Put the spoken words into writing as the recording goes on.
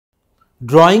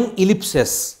Drawing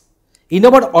ellipses. In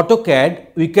our AutoCAD,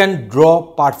 we can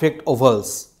draw perfect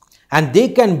ovals and they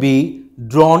can be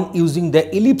drawn using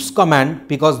the ellipse command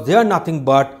because they are nothing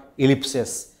but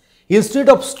ellipses. Instead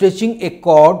of stretching a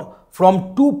chord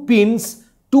from two pins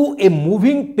to a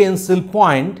moving pencil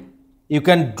point, you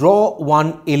can draw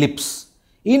one ellipse.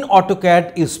 In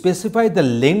AutoCAD, you specify the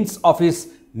lengths of its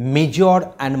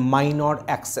major and minor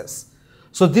axis.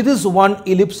 So this is one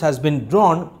ellipse has been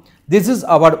drawn. This is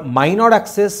our minor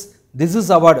axis, this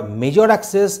is our major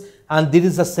axis, and this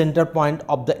is the center point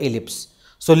of the ellipse.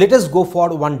 So let us go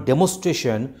for one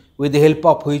demonstration with the help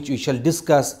of which we shall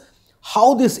discuss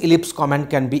how this ellipse command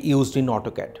can be used in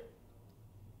AutoCAD.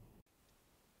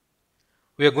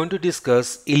 We are going to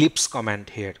discuss ellipse command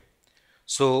here.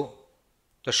 So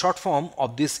the short form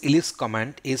of this ellipse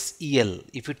command is EL.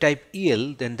 If you type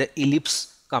EL, then the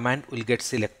ellipse command will get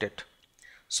selected.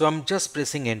 So I'm just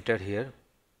pressing enter here.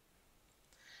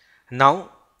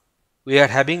 Now we are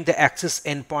having the axis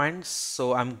endpoints,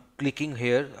 so I'm clicking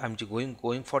here. I'm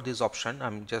going for this option.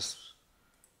 I'm just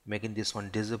making this one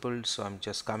disabled, so I'm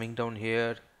just coming down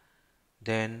here.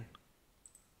 Then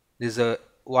this is a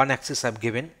one axis I've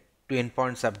given, two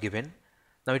endpoints I've given.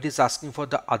 Now it is asking for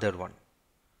the other one,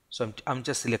 so I'm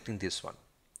just selecting this one.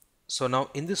 So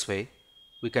now in this way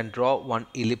we can draw one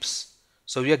ellipse.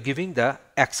 So we are giving the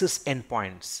axis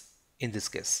endpoints in this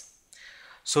case.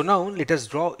 So now let us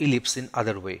draw ellipse in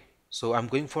other way. So I'm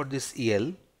going for this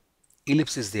EL,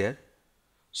 ellipse is there.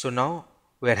 So now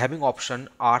we are having option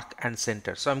arc and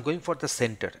center. So I'm going for the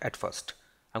center at first.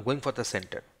 I'm going for the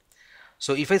center.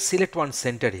 So if I select one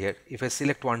center here, if I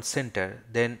select one center,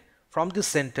 then from this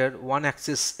center one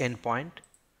axis endpoint,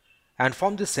 and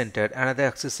from this center another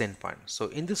axis endpoint. So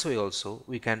in this way also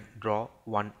we can draw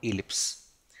one ellipse.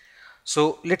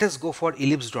 So let us go for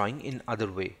ellipse drawing in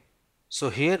other way. So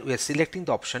here we are selecting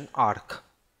the option arc.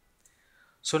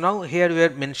 So now here we are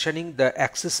mentioning the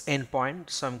axis endpoint.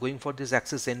 So I'm going for this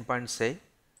axis endpoint, say,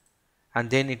 and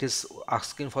then it is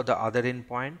asking for the other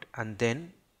endpoint, and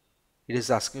then it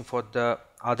is asking for the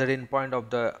other endpoint of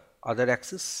the other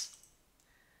axis.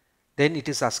 Then it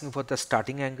is asking for the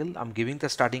starting angle. I'm giving the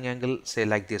starting angle, say,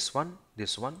 like this one,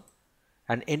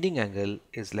 and ending angle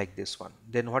is like this one.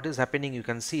 Then what is happening, you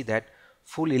can see that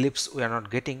full ellipse we are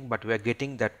not getting, but we are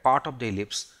getting that part of the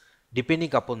ellipse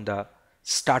depending upon the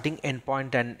starting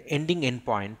endpoint and ending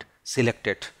endpoint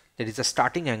selected. There is a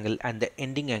starting angle and the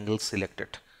ending angle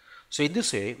selected. So in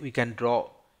this way we can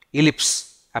draw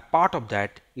ellipse, a part of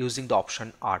that, using the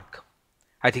option arc.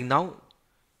 I think now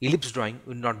ellipse drawing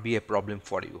will not be a problem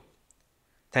for you.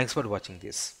 Thanks for watching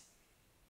this.